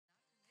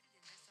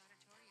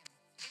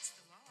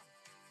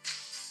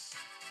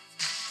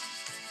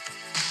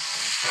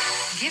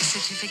Gift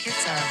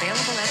certificates are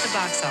available at the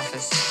box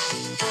office.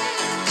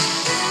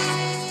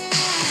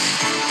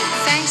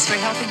 Thanks for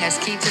helping us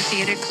keep the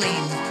theater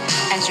clean.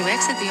 As you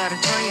exit the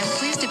auditorium,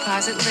 please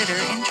deposit litter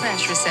in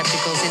trash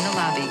receptacles in the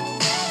lobby.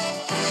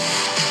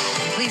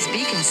 Please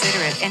be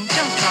considerate and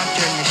don't talk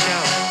during the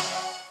show.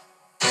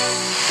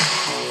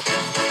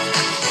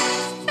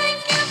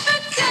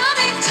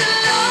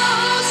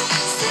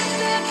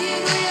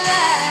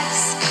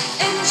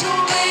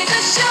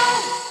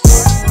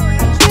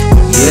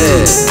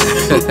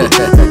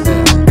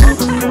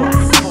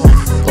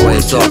 Go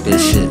ahead, talk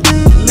this shit.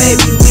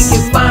 Maybe we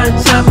can find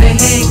time to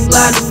hang,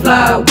 glide and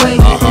fly away.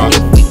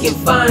 If we can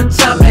find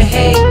time to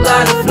hang,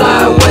 glide and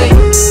fly away.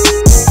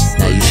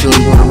 Now you sure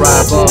you wanna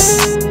ride, boss?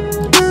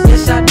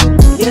 Yes I do,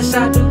 yes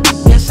I do,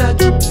 yes I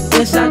do,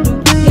 yes I do,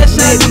 yes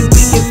I do. Maybe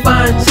we can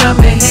find time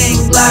to hang,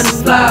 glide and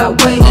fly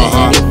away.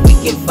 If we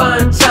can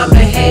find time to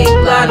hang,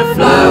 glide and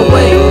fly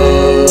away.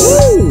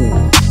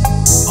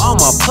 All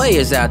my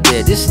players out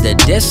there, this is the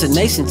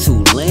destination to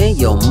land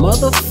your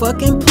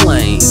motherfucking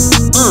plane.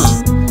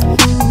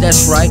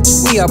 That's right,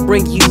 we are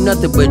bringing you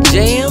nothing but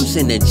jams,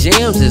 and the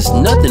jams is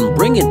nothing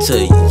bringing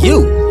to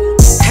you.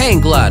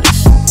 Hang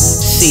Gliders,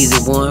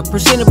 Season 1,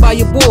 presented by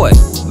your boy,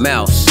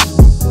 Mouse.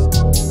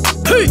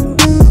 Hey!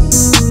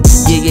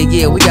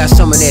 Yeah, we got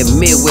some of that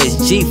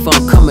Midwest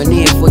G-Funk coming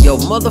in for your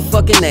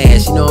motherfucking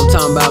ass, you know what I'm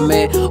talking about,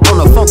 man? On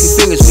the Funky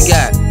Fingers, we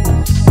got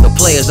the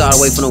players all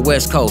the way from the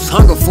West Coast,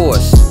 Hunger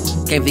Force.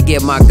 Can't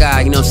forget my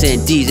guy, you know what I'm saying,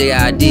 DJ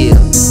Idea.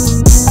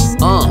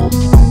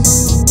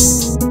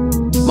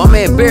 My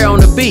man Bear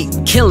on the beat,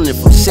 killing it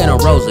from Santa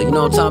Rosa, you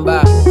know what I'm talking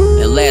about?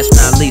 And last but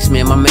not least,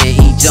 man, my man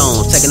E.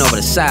 Jones, taking over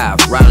the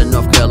side, Raleigh,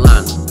 North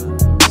Carolina.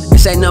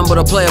 This ain't nothing but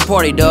a player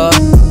party, dawg.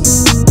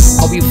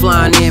 Hope you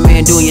flying in,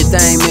 man, doing your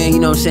thing, man, you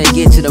know what I'm saying,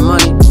 getting to the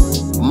money.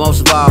 But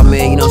most of all,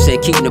 man, you know what I'm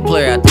saying, keeping the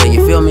player out there,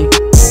 you feel me?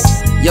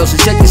 Yo, so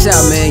check this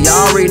out, man, y'all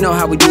already know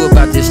how we do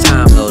about this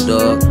time, though,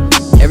 dawg.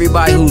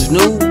 Everybody who's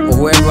new,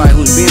 or everybody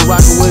who's been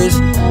rocking with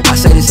us, I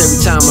say this every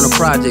time on the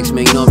projects,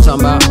 man, you know what I'm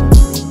talking about?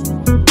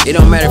 It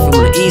don't matter from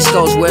the East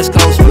Coast, West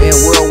Coast, man,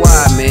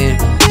 worldwide, man.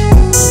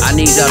 I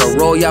need y'all to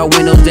roll y'all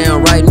windows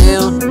down right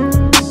now.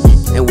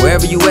 And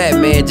wherever you at,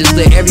 man, just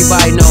let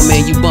everybody know,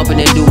 man, you bumping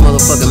that dude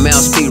motherfucking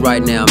Mouse P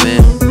right now,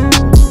 man.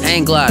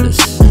 Hang Gliders,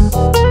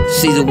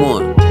 Season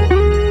 1.